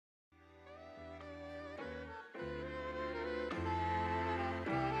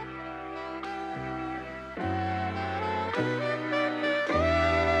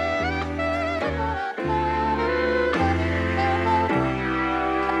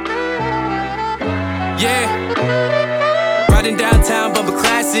Yeah, riding downtown, bumper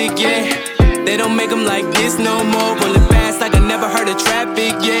classic, yeah. They don't make them like this no more. Rolling fast like I never heard of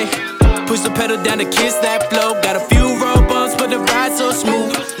traffic, yeah. Push the pedal down to kiss that flow. Got a few road bumps, but the ride so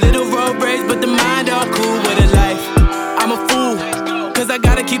smooth. Little road rage, but the mind all cool with a life. I'm a fool, cause I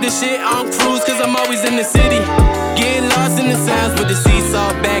gotta keep this shit on cruise. Cause I'm always in the city, getting lost in the sounds. With the seesaw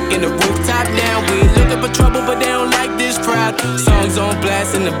back and the rooftop down. We ain't looking for trouble, but they don't like this crowd. Songs on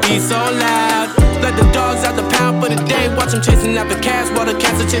blast and the beat so loud. Let the dogs out the pound for the day. Watch them chasing after cats while the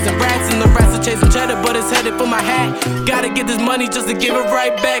cats are chasing rats. And the rats are chasing cheddar, but it's headed for my hat. Gotta get this money just to give it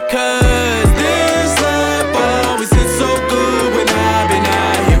right back. Cause this life always hits so good when I've been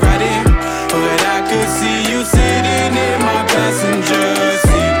out here riding. But I could see you sitting in my passenger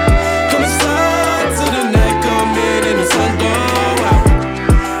seat. Come and slide till the night come in and the sun go out.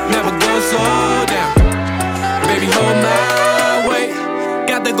 Never go slow down. Baby, hold my weight.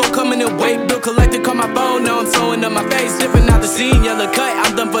 Got the go coming and wait. Bill collector, call my phone. Now I'm sewing up my face. Dipping out the scene, yellow cut.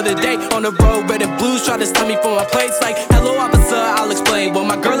 I'm done for the day. On the road, red and blues. Try to stop me for my plates. Like, hello, officer, I'll explain. Well,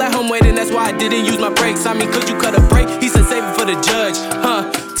 my girl at home waiting. That's why I didn't use my brakes. I mean, could you cut a break? He said, save it for the judge.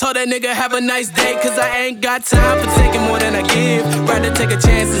 Told that nigga have a nice day. Cause I ain't got time for taking more than I give. Rather take a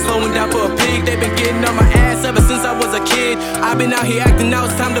chance than slowing down for a pig. They been getting on my ass ever since I was a kid. I've been out here acting out.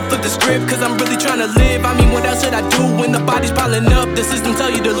 It's time to flip the script. Cause I'm really trying to live. I mean, what else should I do when the body's piling up? The system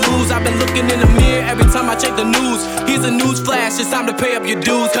tell you to lose. I've been looking in the mirror every time I check the news. Here's a news flash. It's time to pay up your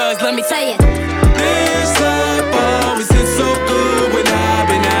dues. Cause let me tell you, this life always hits so good when I've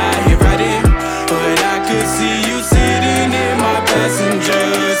been out here riding. But I could see you sitting in my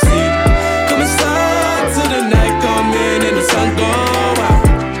passenger seat. Come and slide till the night come in and the sun go out.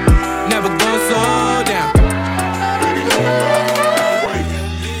 Never go slow down. Baby, hold my weight.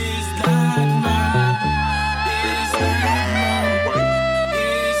 It's not mine. It's not mine.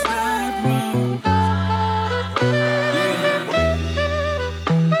 It's not mine.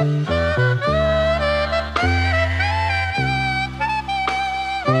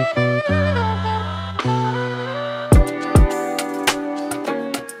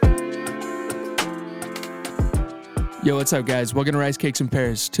 Yo, what's up, guys? Welcome to Rice Cakes and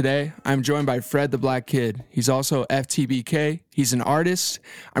Pears. Today, I'm joined by Fred the Black Kid. He's also FTBK. He's an artist.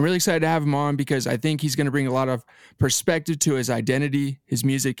 I'm really excited to have him on because I think he's going to bring a lot of perspective to his identity, his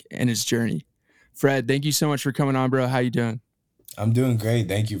music, and his journey. Fred, thank you so much for coming on, bro. How you doing? I'm doing great.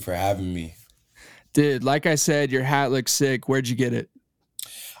 Thank you for having me. Dude, like I said, your hat looks sick. Where'd you get it?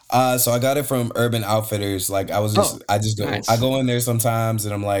 So I got it from Urban Outfitters. Like I go in there sometimes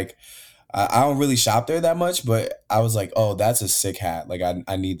and I'm like, I don't really shop there that much, but I was like, oh, that's a sick hat. Like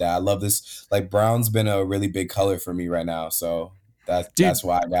I need that. I love this. Like brown's been a really big color for me right now. So that's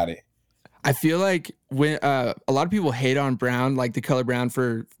why I got it. I feel like when a lot of people hate on brown, like the color brown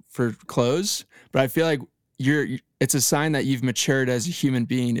for clothes, but I feel like it's a sign that you've matured as a human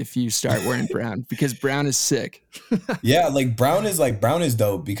being if you start wearing brown because brown is sick. Yeah, like brown is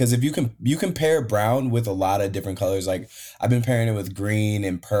dope because if you can pair brown with a lot of different colors. Like I've been pairing it with green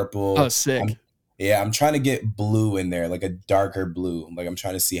and purple. Oh, sick. I'm trying to get blue in there, like a darker blue. Like I'm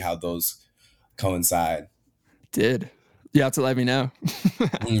trying to see how those coincide. You have to let me know.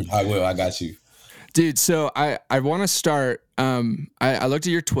 I will. I got you. Dude, so I want to start. I looked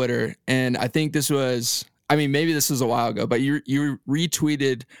at your Twitter and I think this was, maybe this was a while ago, but you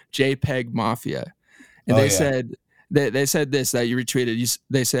retweeted JPEG Mafia. And they said this that you retweeted.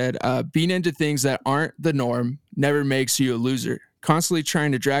 They said, being into things that aren't the norm never makes you a loser. Constantly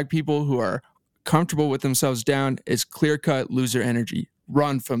trying to drag people who are comfortable with themselves down is clear-cut loser energy.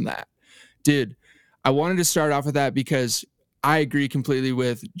 Run from that. Dude, I wanted to start off with that because I agree completely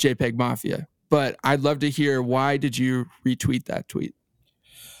with JPEG Mafia. But I'd love to hear, why did you retweet that tweet?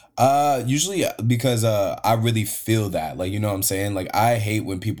 Usually because I really feel that. Like, you know what I'm saying? Like I hate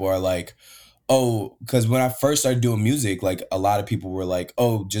when people are like, oh, because when I first started doing music, like a lot of people were like,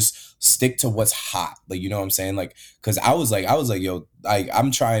 oh, just stick to what's hot. Like, you know what I'm saying? Like, because I was like, yo, like I'm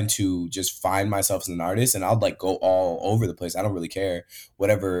trying to just find myself as an artist and I'll like go all over the place. I don't really care.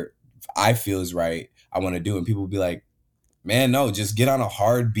 Whatever I feel is right, I want to do. And people will be like, man, no, just get on a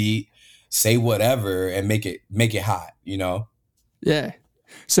hard beat, say whatever and make it hot, you know? Yeah.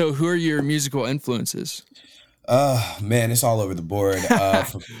 So who are your musical influences? Man, it's all over the board.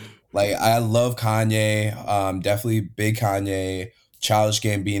 Like I love Kanye, definitely big Kanye, Childish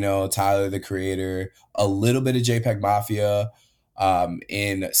Gambino, Tyler the Creator, a little bit of JPEG Mafia,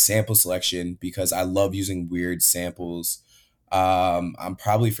 in sample selection because I love using weird samples. I'm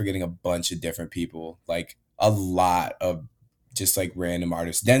probably forgetting a bunch of different people, like a lot of just like random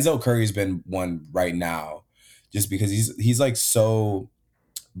artists. Denzel Curry's been one right now, just because he's like so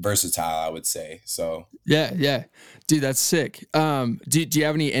versatile, I would say. So Yeah, yeah. Dude, that's sick. Do you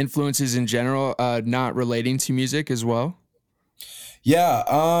have any influences in general, not relating to music as well?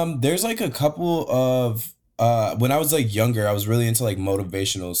 yeah, there's like a couple of when I was like younger, I was really into like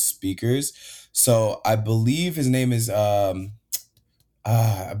motivational speakers. So I believe his name is I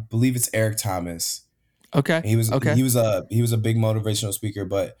believe it's Eric Thomas. Okay, He was okay. he was a big motivational speaker,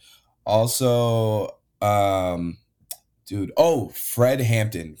 but also dude, oh, Fred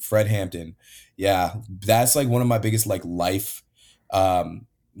Hampton. Yeah, that's like one of my biggest like life um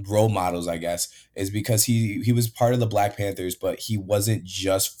role models, I guess, is because he was part of the Black Panthers, but he wasn't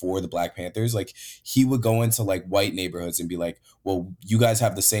just for the Black Panthers. Like he would go into like white neighborhoods and be like, "Well, you guys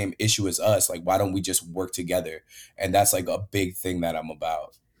have the same issue as us. Like why don't we just work together?" And that's like a big thing that I'm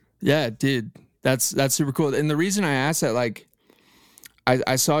about. Yeah, dude, that's super cool. And the reason I asked that, like,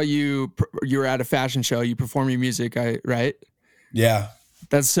 I saw you were at a fashion show, you perform your music, right? Yeah.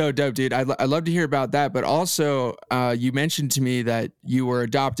 That's so dope, dude. I'd love to hear about that. But also, you mentioned to me that you were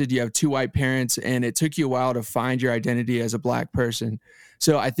adopted. You have two white parents, and it took you a while to find your identity as a Black person.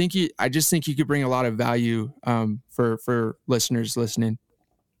 So I just think you could bring a lot of value for listeners listening.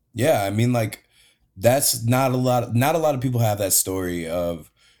 Yeah, I mean, like that's not a lot of people have that story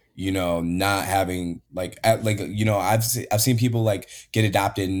of, not having like I've seen people like get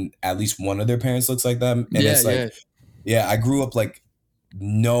adopted and at least one of their parents looks like them, and Yeah, it's yeah, like, yeah, I grew up like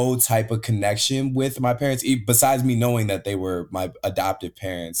no type of connection with my parents, besides me knowing that they were my adoptive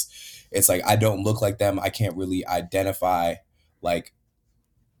parents. It's like I don't look like them. I can't really identify, like,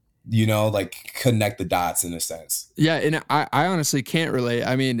 like connect the dots in a sense. yeah. And I honestly can't relate.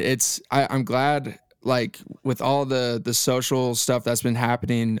 I mean, I'm glad, like, with all the social stuff that's been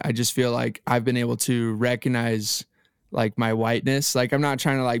happening, I just feel like I've been able to recognize like my whiteness. Like, I'm not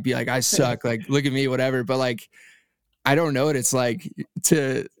trying to like be like I suck, like look at me, whatever. But like, I don't know what it's like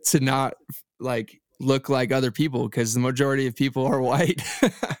to not like look like other people because the majority of people are white.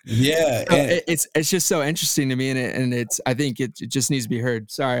 Yeah, So and it's just so interesting to me, and it's I think it just needs to be heard.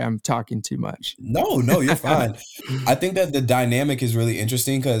 Sorry, I'm talking too much. no, no, you're fine. I think that the dynamic is really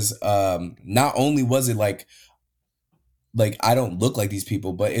interesting because not only was it like I don't look like these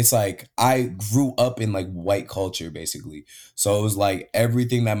people, but it's like I grew up in like white culture basically. So it was like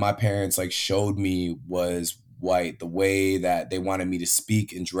everything that my parents like showed me was white. The way that they wanted me to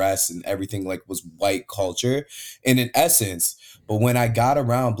speak and dress and everything like was white culture in essence. But when I got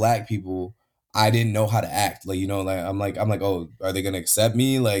around Black people, I didn't know how to act. Like, like I'm like, oh, are they gonna accept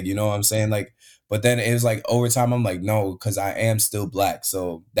me? Like, you know what I'm saying? Like, but then it was like over time, I'm like, no, because I am still Black.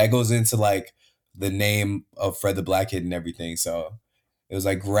 So that goes into like the name of Fred the Black Kid and everything. So it was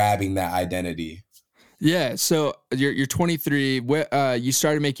like grabbing that identity. Yeah, so you're 23. What you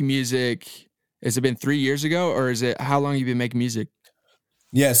started making music? Has it been 3 years ago, or is it how long you been making music?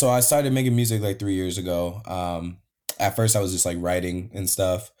 Yeah, so I started making music like 3 years ago. At first I was just like writing and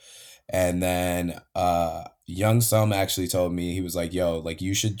stuff. And then Young Sum actually told me, he was like, yo, like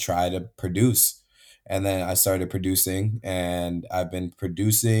you should try to produce. And then I started producing and I've been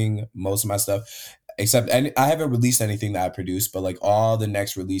producing most of my stuff. Except and I haven't released anything that I produced, but like all the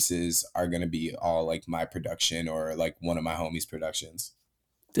next releases are gonna be all like my production or like one of my homies' productions.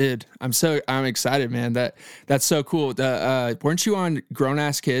 Dude, I'm excited, man. That's so cool. The weren't you on Grown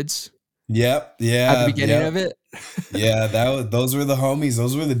Ass Kids Yep, at the yeah, beginning of yep. it? Yeah, those were the homies.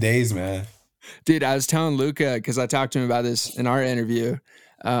 Those were the days, man. Dude, I was telling Luca because I talked to him about this in our interview.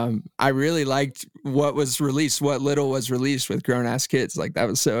 I really liked what was released, what little was released with Grown Ass Kids. Like it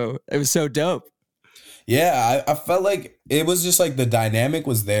was so dope. Yeah, I felt like it was just like the dynamic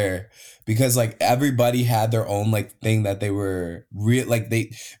was there because like everybody had their own like thing that they were real like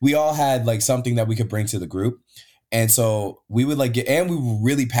we all had like something that we could bring to the group. And so we would like get and we were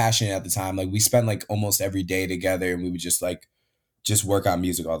really passionate at the time. Like we spent like almost every day together and we would just work on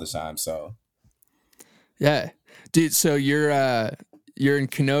music all the time. So Yeah, dude. So you're in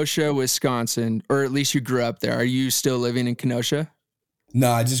Kenosha, Wisconsin, or at least you grew up there. Are you still living in Kenosha?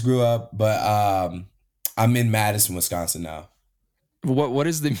 no, I just grew up, but I'm in Madison, Wisconsin now. What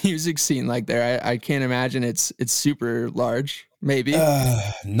is the music scene like there? I can't imagine it's super large. Maybe.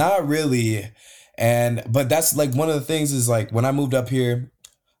 Not really. And but that's like one of the things is like when I moved up here,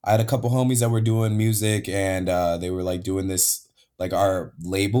 I had a couple homies that were doing music and they were like doing this like our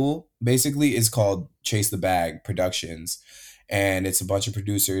label basically is called Chase the Bag Productions and it's a bunch of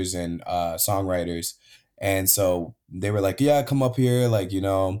producers and songwriters. And so they were like, "Yeah, come up here." Like,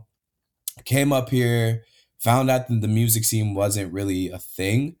 came up here, found out that the music scene wasn't really a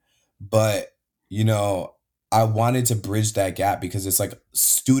thing, but you know, I wanted to bridge that gap because it's like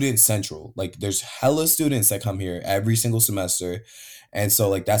student central. Like there's hella students that come here every single semester And so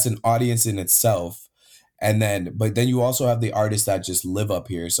like that's an audience in itself. And then but then you also have the artists that just live up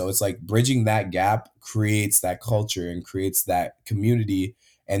here. So it's like bridging that gap creates that culture and creates that community,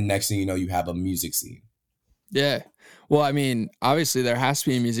 and next thing you know you have a music scene. Yeah. Well, I mean, obviously there has to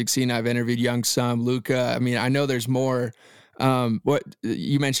be a music scene. I've interviewed Young Sum, Luca. I mean, I know there's more. What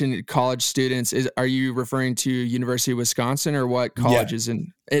you mentioned college students is, are you referring to University of Wisconsin or what Yeah. college is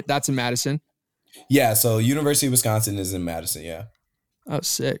in it? That's in Madison. Yeah, so University of Wisconsin is in Madison, yeah. Oh,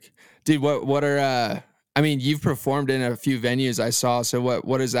 sick. Dude, what are I mean, you've performed in a few venues I saw. So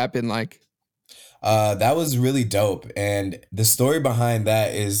what has that been like? That was really dope. And the story behind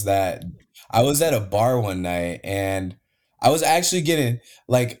that is that I was at a bar one night and I was actually getting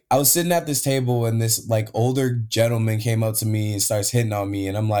like I was sitting at this table and this like older gentleman came up to me and starts hitting on me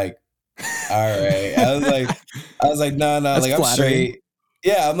and I'm like, all right. I was like, no, no, That's like I'm flattering. straight.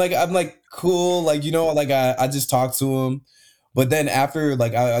 Yeah, I'm like cool. Like, you know, like I just talked to him. But then after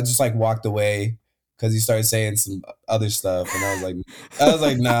like I just like walked away because he started saying some other stuff and I was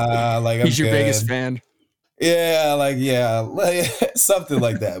like, nah, like I'm He's your biggest good. fan. Yeah, like something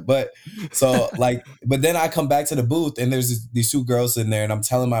like that. But so like, but then I come back to the booth and there's these two girls in there, and I'm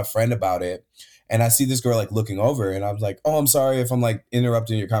telling my friend about it, and I see this girl like looking over, and I was like, "Oh, I'm sorry if I'm like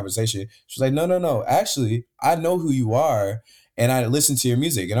interrupting your conversation." She's like, "No, no, no. Actually, I know who you are, and I listen to your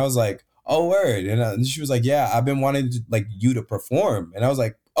music." And I was like, "Oh, word!" And she was like, "Yeah, I've been wanting to, like you to perform." And I was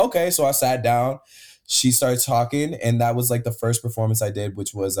like, "Okay." So I sat down. She started talking, and that was like the first performance I did,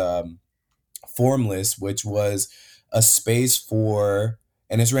 which was Formless, which was a space for,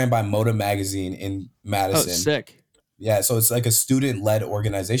 and it's ran by Moda Magazine in Oh, Madison. sick. Yeah, so it's like a student-led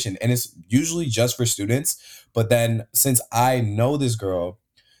organization, and it's usually just for students. But then since I know this girl,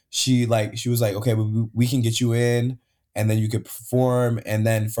 she was like, okay, we can get you in, and then you could perform, and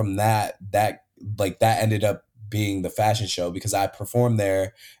then from that like that ended up being the fashion show because I performed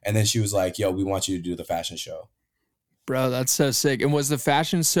there, and then she was like, yo, we want you to do the fashion show. Bro, that's so sick. And was the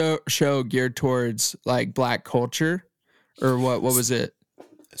fashion show geared towards like black culture or what was it?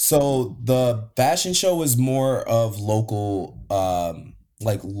 So the fashion show was more of local,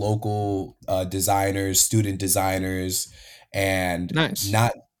 like local designers, student designers, and Nice.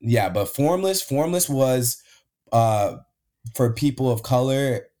 not yeah, but Formless was uh for people of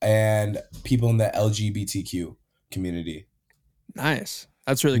color and people in the LGBTQ community. Nice.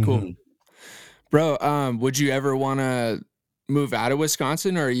 That's really cool. Hmm. Bro, would you ever want to move out of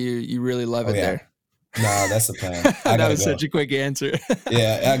Wisconsin or you really love Oh it yeah, there? no, that's the plan. I That gotta was go. such a quick answer.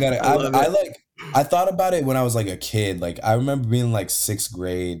 Yeah, I got it. I love I it. like I thought about it when I was like a kid. Like I remember being like sixth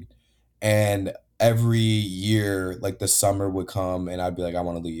grade, and every year like the summer would come, and I'd be like, I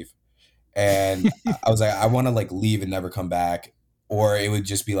want to leave, and I was like, I want to like leave and never come back, or it would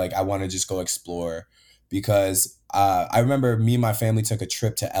just be like I want to just go explore, because I remember me and my family took a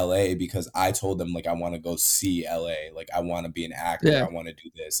trip to LA because I told them like I want to go see LA, like I want to be an actor, Yeah, I want to do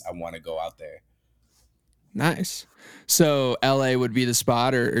this, I want to go out there. nice. So LA would be the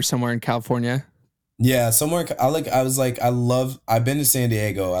spot or somewhere in California? Yeah, somewhere I was like I've been to San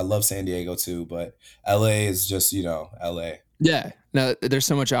Diego. I love San Diego too, but LA is just, you know, LA. Yeah. No, there's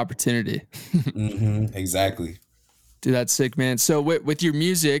so much opportunity. Mhm, exactly. Dude, that's sick, man. So with your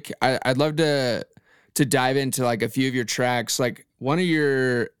music, I'd love to dive into like a few of your tracks. Like one of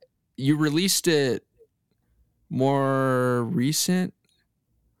your you released it more recent,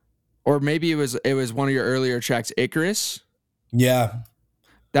 or maybe it was one of your earlier tracks, Icarus. Yeah.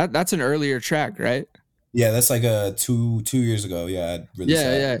 That's an earlier track, right? Yeah, that's like 2 years ago. Yeah, I released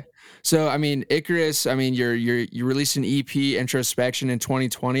Yeah, that. yeah. So I mean, Icarus. I mean, you released an EP, Introspection, in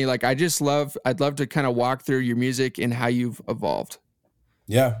 2020. Like, I'd love to kind of walk through your music and how you've evolved.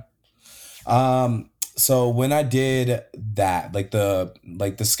 Yeah. So when I did that, like the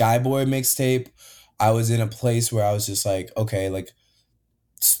Skyboy mixtape, I was in a place where I was just like, okay, like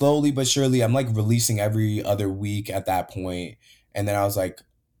slowly but surely I'm like releasing every other week at that point. And then I was like,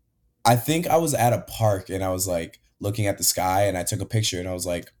 I think I was at a park and I was like looking at the sky and I took a picture and I was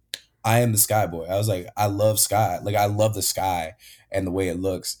like, I am the sky boy. I was like, I love sky. Like I love the sky and the way it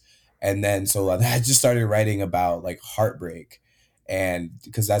looks. And then so I just started writing about like heartbreak. And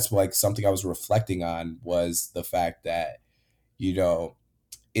because that's like something I was reflecting on was the fact that, you know,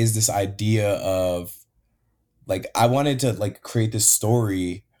 is this idea of like I wanted to like create this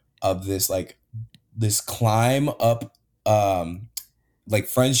story of this like this climb up like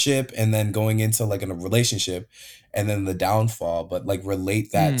friendship and then going into like in a relationship and then the downfall, but like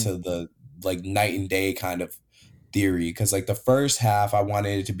relate that Mm, to the like night and day kind of theory, because like the first half I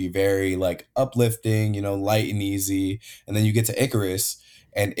wanted it to be very like uplifting, you know, light and easy, and then you get to Icarus,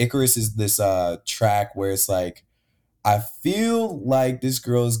 and Icarus is this track where it's like I feel like this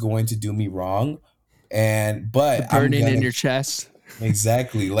girl is going to do me wrong, The but I'm burning in gonna your chest.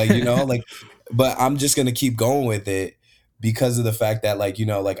 exactly like like, but I'm just gonna keep going with it because of the fact that like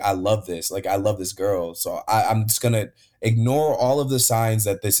like I love this, like I love this girl, so I'm just gonna ignore all of the signs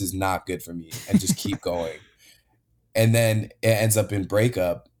that this is not good for me and just keep going. And then it ends up in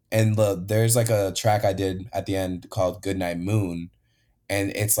breakup. And there's like a track I did at the end called Goodnight Moon,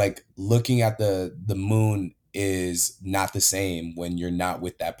 and it's like looking at the moon is not the same when you're not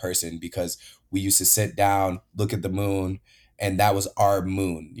with that person, because we used to sit down, look at the moon, and that was our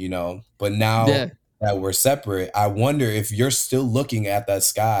moon, but Yeah. now that we're separate, I wonder if you're still looking at that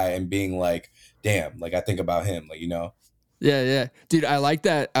sky and being like, damn, like I think about him, Yeah, yeah. Dude, I like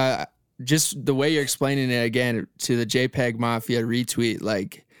that. Just the way you're explaining it again to the JPEG Mafia retweet,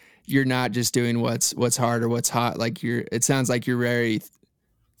 like you're not just doing what's hard or what's hot. Like it sounds like you're very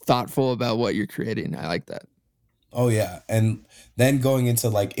thoughtful about what you're creating. I like that. Oh yeah. And then going into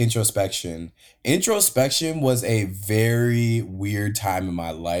like introspection. Introspection was a very weird time in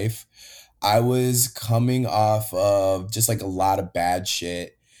my life. I was coming off of just like a lot of bad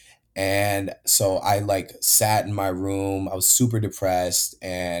shit. And so I like sat in my room. I was super depressed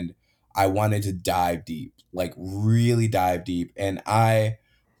and I wanted to dive deep, like really dive deep. And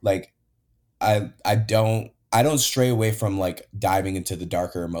like I don't stray away from like diving into the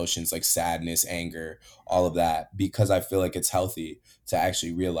darker emotions like sadness, anger, all of that, because I feel like it's healthy to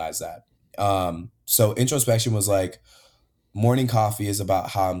actually realize that. So introspection was like morning coffee is about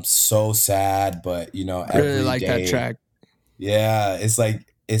how I'm so sad, but I really every like that day, track. yeah, it's like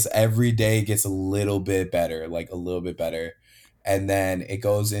it's every day gets a little bit better, like a little bit better. And then it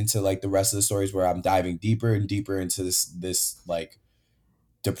goes into like the rest of the stories where I'm diving deeper and deeper into this like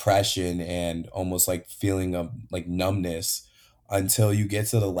depression and almost like feeling of like numbness until you get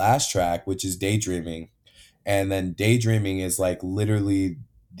to the last track, which is daydreaming. And then daydreaming is like literally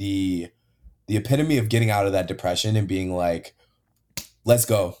the epitome of getting out of that depression and being like, let's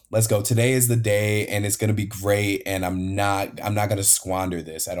go, today is the day and it's going to be great, and I'm not going to squander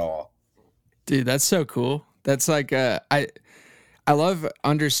this at all. Dude, that's so cool. That's like I love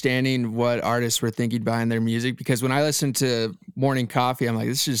understanding what artists were thinking behind their music, because when I listen to Morning Coffee, I'm like,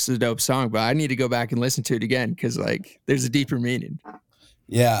 this is just a dope song, but I need to go back and listen to it again because like there's a deeper meaning.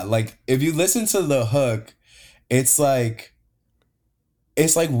 Yeah, like if you listen to the hook, it's like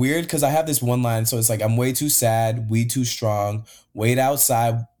weird because I have this one line. So it's like, I'm way too sad, we too strong. Wait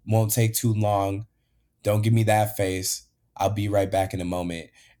outside, won't take too long. Don't give me that face. I'll be right back in a moment.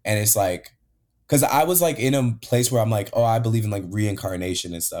 And it's like, because I was like in a place where I'm like, oh, I believe in like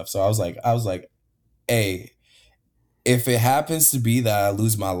reincarnation and stuff. So I was like, hey, if it happens to be that I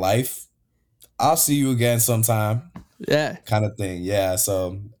lose my life, I'll see you again sometime, Yeah, kind of thing. Yeah.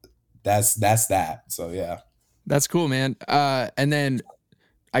 So that's that. So yeah. that's cool, man. And then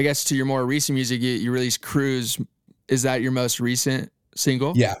I guess to your more recent music, you released Cruise. Is that your most recent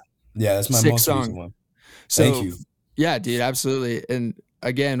single? Yeah. Yeah. That's my Sick most recent song. one. Thank So you. yeah, dude, absolutely. And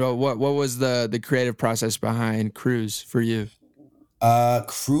again, what was the creative process behind Cruise for you?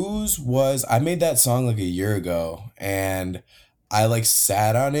 Cruise was, I made that song like a year ago and I like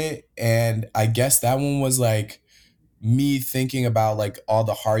sat on it, and I guess that one was like me thinking about like all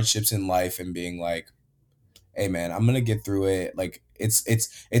the hardships in life and being like, hey man, I'm gonna get through it. Like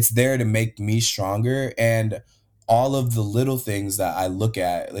it's there to make me stronger, and all of the little things that I look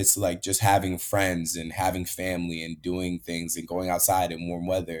at, it's like just having friends and having family and doing things and going outside in warm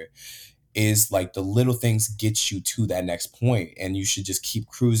weather is like the little things get you to that next point, and you should just keep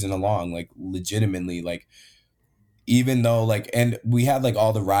cruising along like legitimately, like even though like, and we had like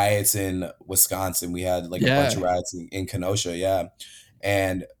all the riots in Wisconsin, we had like a bunch of Yeah, riots in Kenosha, yeah.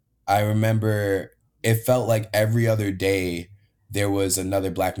 And I remember it felt like every other day there was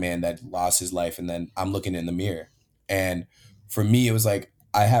another black man that lost his life, and then I'm looking in the mirror. And for me it was like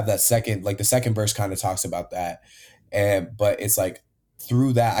I have that second, like the second verse kind of talks about that. And but it's like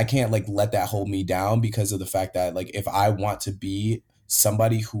through that I can't like let that hold me down, because of the fact that like if I want to be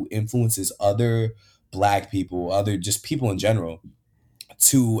somebody who influences other black people, other just people in general,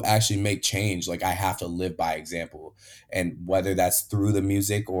 to actually make change, like I have to live by example. And whether that's through the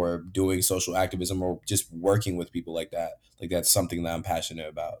music or doing social activism or just working with people like that, like that's something that I'm passionate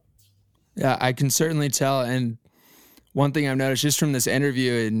about. yeah, I can certainly tell. And one thing I've noticed just from this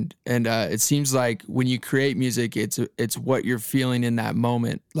interview, and it seems like when you create music, it's what you're feeling in that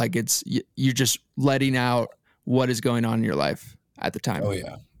moment. Like you're just letting out what is going on in your life at the Oh time.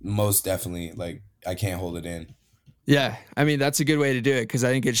 yeah, most definitely. Like I can't hold it in. Yeah, I mean that's a good way to do it because I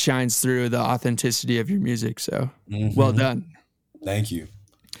think it shines through the authenticity of your music. So well Hmm. done. Thank you.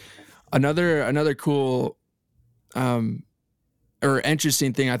 Another cool um, or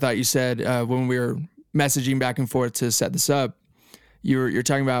interesting thing I thought you said when we were messaging back and forth to set this up. You're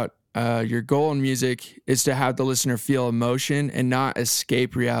talking about your goal in music is to have the listener feel emotion and not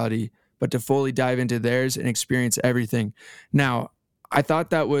escape reality, but to fully dive into theirs and experience everything. Now, I thought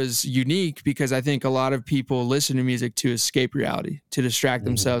that was unique because I think a lot of people listen to music to escape reality, to distract Mhm.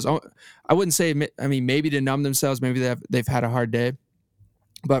 themselves. I wouldn't say, I mean, maybe to numb themselves, maybe they've had a hard day,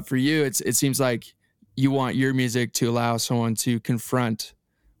 but for you, it seems like you want your music to allow someone to confront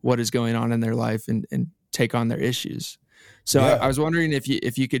what is going on in their life and take on their issues. So I Yeah. was wondering if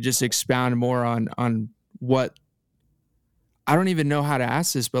you could just expound more on what I don't even know how to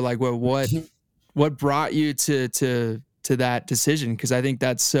ask this, but like what brought you to that decision? Because I think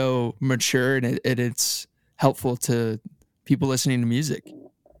that's so mature and it's helpful to people listening to music.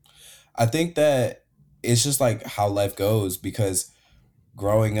 I think that it's just like how life goes because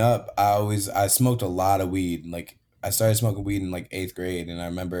growing up, I smoked a lot of weed. Like I started smoking weed in like 8th grade, and I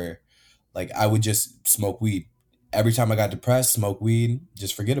remember like I would just smoke weed every time I got depressed. Smoke weed,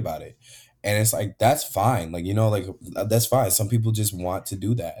 just forget about it. And it's like that's fine, like like that's fine. Some people just want to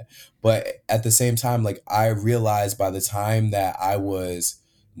do that, but at the same time, like I realized by the time that I was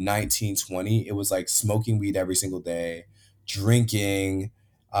 19, 20, it was like smoking weed every single day, drinking,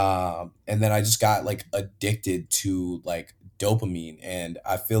 and then I just got like addicted to like dopamine. And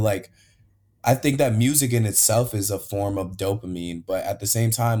I feel like I think that music in itself is a form of dopamine, but at the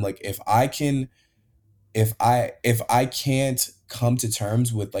same time, like if I can't come to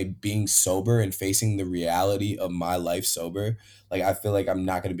terms with like being sober and facing the reality of my life sober, like I feel like I'm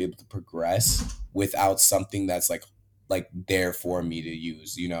not going to be able to progress without something that's like there for me to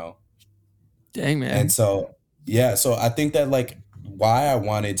use. Dang And man. so, yeah, so I think that like why I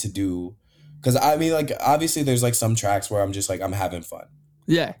wanted to do, because I mean, like, obviously there's like some tracks where I'm just like, I'm having fun.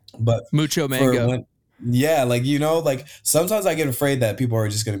 Yeah. But Mucho for mango. when, yeah, like, like sometimes I get afraid that people are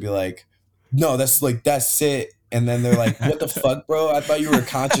just going to be like, no, that's it. And then they're like, what the fuck, bro? I thought you were a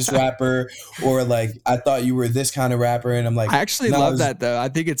conscious rapper, or like, I thought you were this kind of rapper. And I'm I like, actually no, I love was, that though. I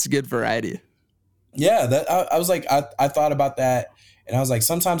think it's good variety. yeah, I was like, I thought about that. And I was like,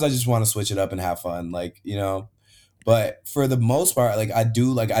 sometimes I just want to switch it up and have fun. Like. But for the most part, like I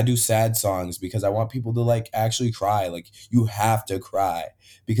do sad songs because I want people to like actually cry. Like you have to cry.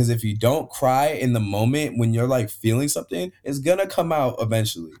 Because if you don't cry in the moment when you're like feeling something, it's gonna come out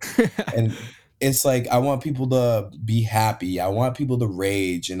eventually. And it's like I want people to be happy. I want people to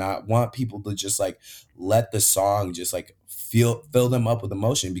rage, and I want people to just like let the song just like fill them up with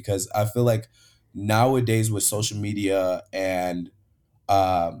emotion, because I feel like nowadays with social media and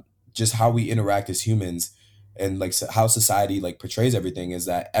um, just how we interact as humans, and like how society like portrays everything, is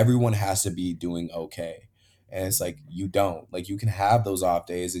that everyone has to be doing okay. And it's like you don't, like you can have those off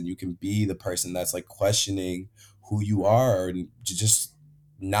days and you can be the person that's like questioning who you are and just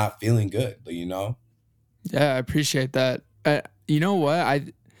not feeling good. Yeah, I appreciate that. You know what? I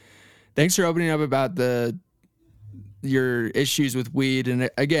Thanks for opening up about the your issues with weed. And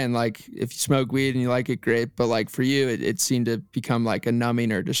again, like if you smoke weed and you like it, great. But like for you, it seemed to become like a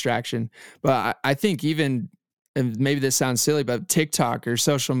numbing or distraction. But I think even, and maybe this sounds silly, but TikTok or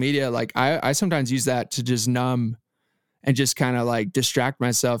social media, like I sometimes use that to just numb and just kind of like distract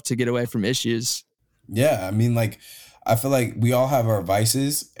myself to get away from issues. Yeah, I mean, like, I feel like we all have our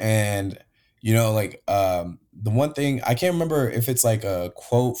vices, and like, the one thing I can't remember if it's like a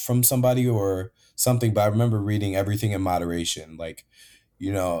quote from somebody or something, but I remember reading everything in moderation. Like,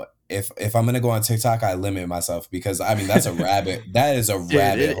 if I'm gonna go on TikTok, I limit myself, because I mean that is a Dude,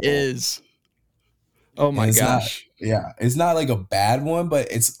 rabbit it hole, is. Oh and my it's not, gosh. yeah, it's not like a bad one, but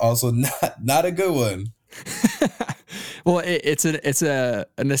it's also not a good one. Well, it's a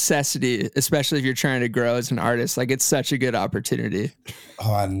necessity, especially if you're trying to grow as an artist. Like it's such a good opportunity.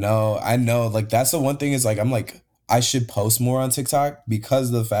 Oh, I know. Like that's the one thing, is like I'm like I should post more on TikTok, because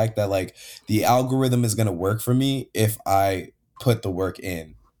of the fact that like the algorithm is gonna work for me if I put the work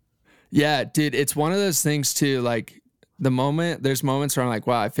in. Yeah, dude, it's one of those things too. Like there's moments where I'm like,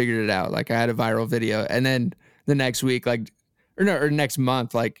 wow, I figured it out. Like I had a viral video, and then the next week, like, or no, or next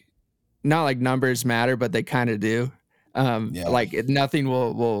month, like, not like numbers matter, but they kind of do. Yeah. Like nothing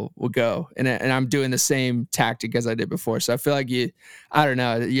will go, and I'm doing the same tactic as I did before. So I feel like I don't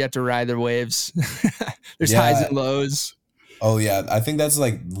know, you have to ride the waves. There's highs Yeah. and lows. Oh yeah. I think that's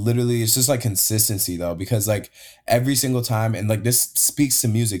like literally it's just like consistency though, because like every single time, and like this speaks to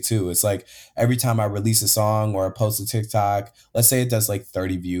music too. It's like every time I release a song or I post a TikTok, let's say it does like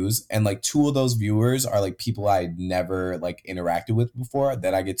 30 views, and like two of those viewers are like people I never like interacted with before,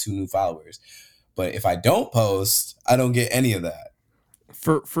 then I get two new followers. But if I don't post, I don't get any of that.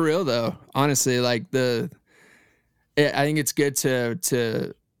 For real though, honestly, like I think it's good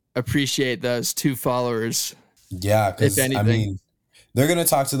to appreciate those 2 followers, Yeah, if because I anything. mean, they're gonna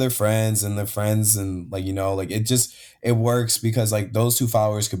talk to their friends, and like like it works because like those 2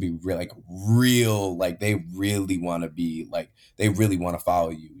 followers could be real, like real, like they really want to be like they really want to follow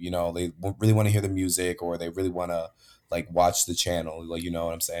you. They really want to hear the music, or they really want to like watch the channel. Like, you know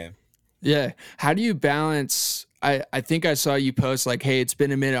what I'm saying? Yeah. How do you balance I think I saw you post like, "Hey, it's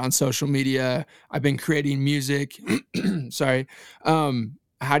been a minute on social media. I've been creating music." Sorry.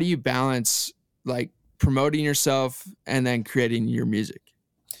 How do you balance like promoting yourself and then creating your music?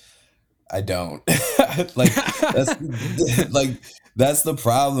 I don't. Like that's like that's the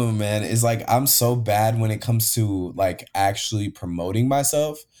problem, man. Is like I'm so bad when it comes to like actually promoting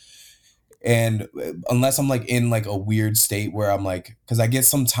myself. And unless I'm like in like a weird state where I'm like, because I get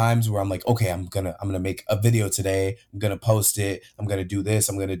some times where I'm like, okay, I'm gonna make a video today, I'm gonna post it, I'm gonna do this,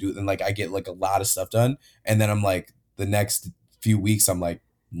 I'm gonna do, and like I get like a lot of stuff done, and then I'm like the next few weeks I'm like,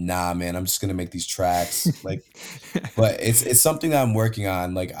 nah, man, I'm just gonna make these tracks, like. But it's something that I'm working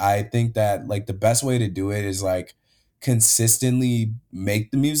on. Like I think that like the best way to do it is like consistently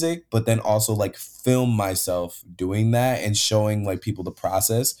make the music, but then also like film myself doing that and showing like people the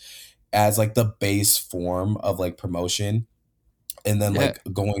process as like the base form of like promotion, and then Yeah. like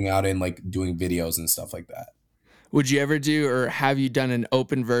going out and like doing videos and stuff like that. Would you ever do or have you done an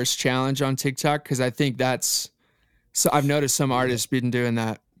open verse challenge on TikTok? Because I think that's so I've noticed some artists been doing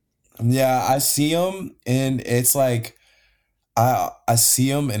that. Yeah, I see them and it's like I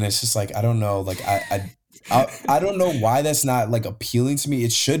see them and it's just like I don't know, like I don't know why that's not like appealing to me.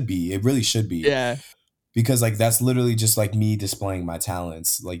 It should be. It really should be. Yeah. Because like that's literally just like me displaying my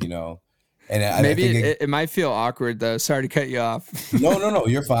talents, like and I Maybe think it might feel awkward though. Sorry to cut you off. no,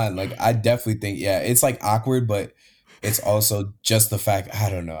 you're fine. Like I definitely think, yeah, it's like awkward, but it's also just the fact, I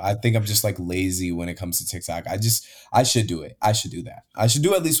don't know. I think I'm just like lazy when it comes to TikTok. I should do it. I should do that. I should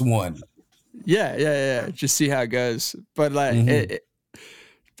do at least one. Yeah. Just see how it goes. But like Hmm.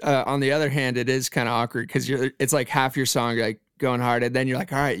 on the other hand, it is kind of awkward because it's like half your song like going hard, and then you're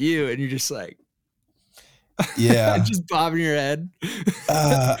like, all right, you, and you're just like Yeah. just bobbing your head.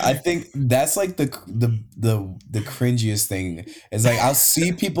 I think that's like the cringiest thing. It's like I'll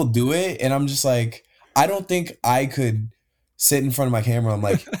see people do it, and I'm just like, I don't think I could sit in front of my camera. I'm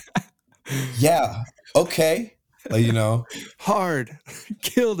like, yeah, okay, like Hard.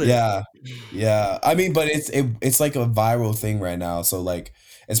 Killed it. yeah, yeah. I mean, but it's like a viral thing right now. So like,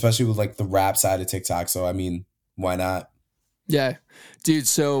 especially with like the rap side of TikTok. So I mean, why not? Yeah. Dude,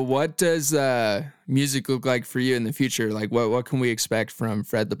 so what does music look like for you in the future? Like what can we expect from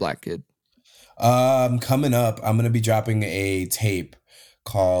Fred the Black Kid? Coming up, I'm gonna be dropping a tape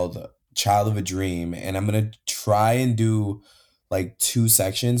called "Child of a Dream," and I'm gonna try and do like 2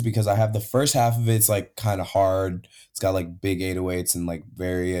 sections because I have the first half of it's like kind of hard. It's got like big 808s and like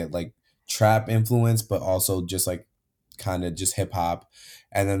very like trap influence, but also just like kind of just hip hop.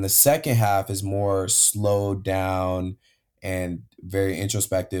 And then the second half is more slowed down and very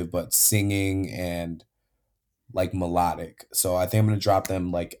introspective, but singing and like melodic. So I think I'm gonna drop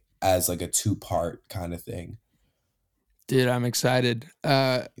them like as like a 2-part kind of thing. Dude, I'm excited.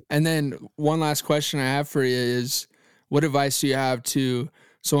 And then one last question I have for you is what advice do you have to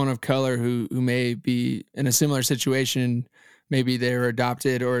someone of color who may be in a similar situation? Maybe they're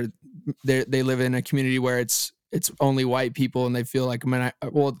adopted or they live in a community where it's only white people and they feel like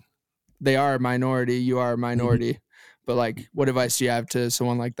well, they are a minority, you are a Mhm. minority. But like what advice do you have to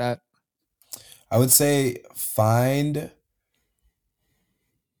someone like that? I would say find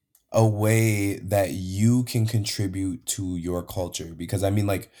a way that you can contribute to your culture, because I mean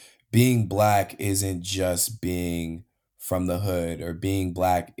like being black isn't just being from the hood, or being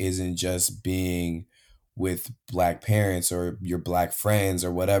black isn't just being with black parents or your black friends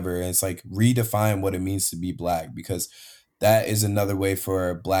or whatever. And it's like redefine what it means to be black, because that is another way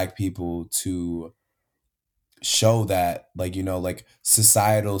for black people to show that like like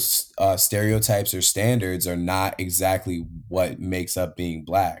societal stereotypes or standards are not exactly what makes up being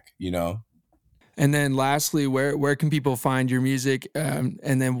black. And then lastly, where can people find your music? And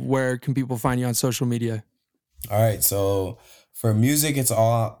then where can people find you on social media? All right, so for music it's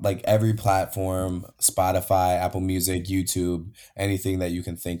all like every platform: Spotify, Apple Music, YouTube, anything that you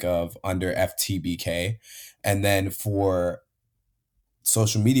can think of under FTBK. And then for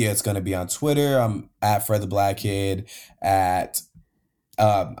social media it's going to be on Twitter, I'm at Fred the Black Kid, at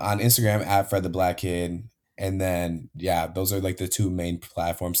on Instagram at Fred the Black Kid. And then yeah, those are like the 2 main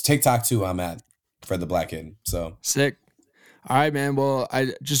platforms. TikTok too, I'm at Fred the Black Kid. So Sick. All right, man. Well,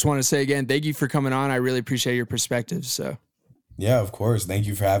 I just want to say again, thank you for coming on. I really appreciate your perspective. So, yeah, of course. Thank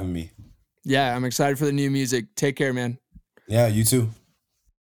you for having me. Yeah, I'm excited for the new music. Take care, man. Yeah, you too.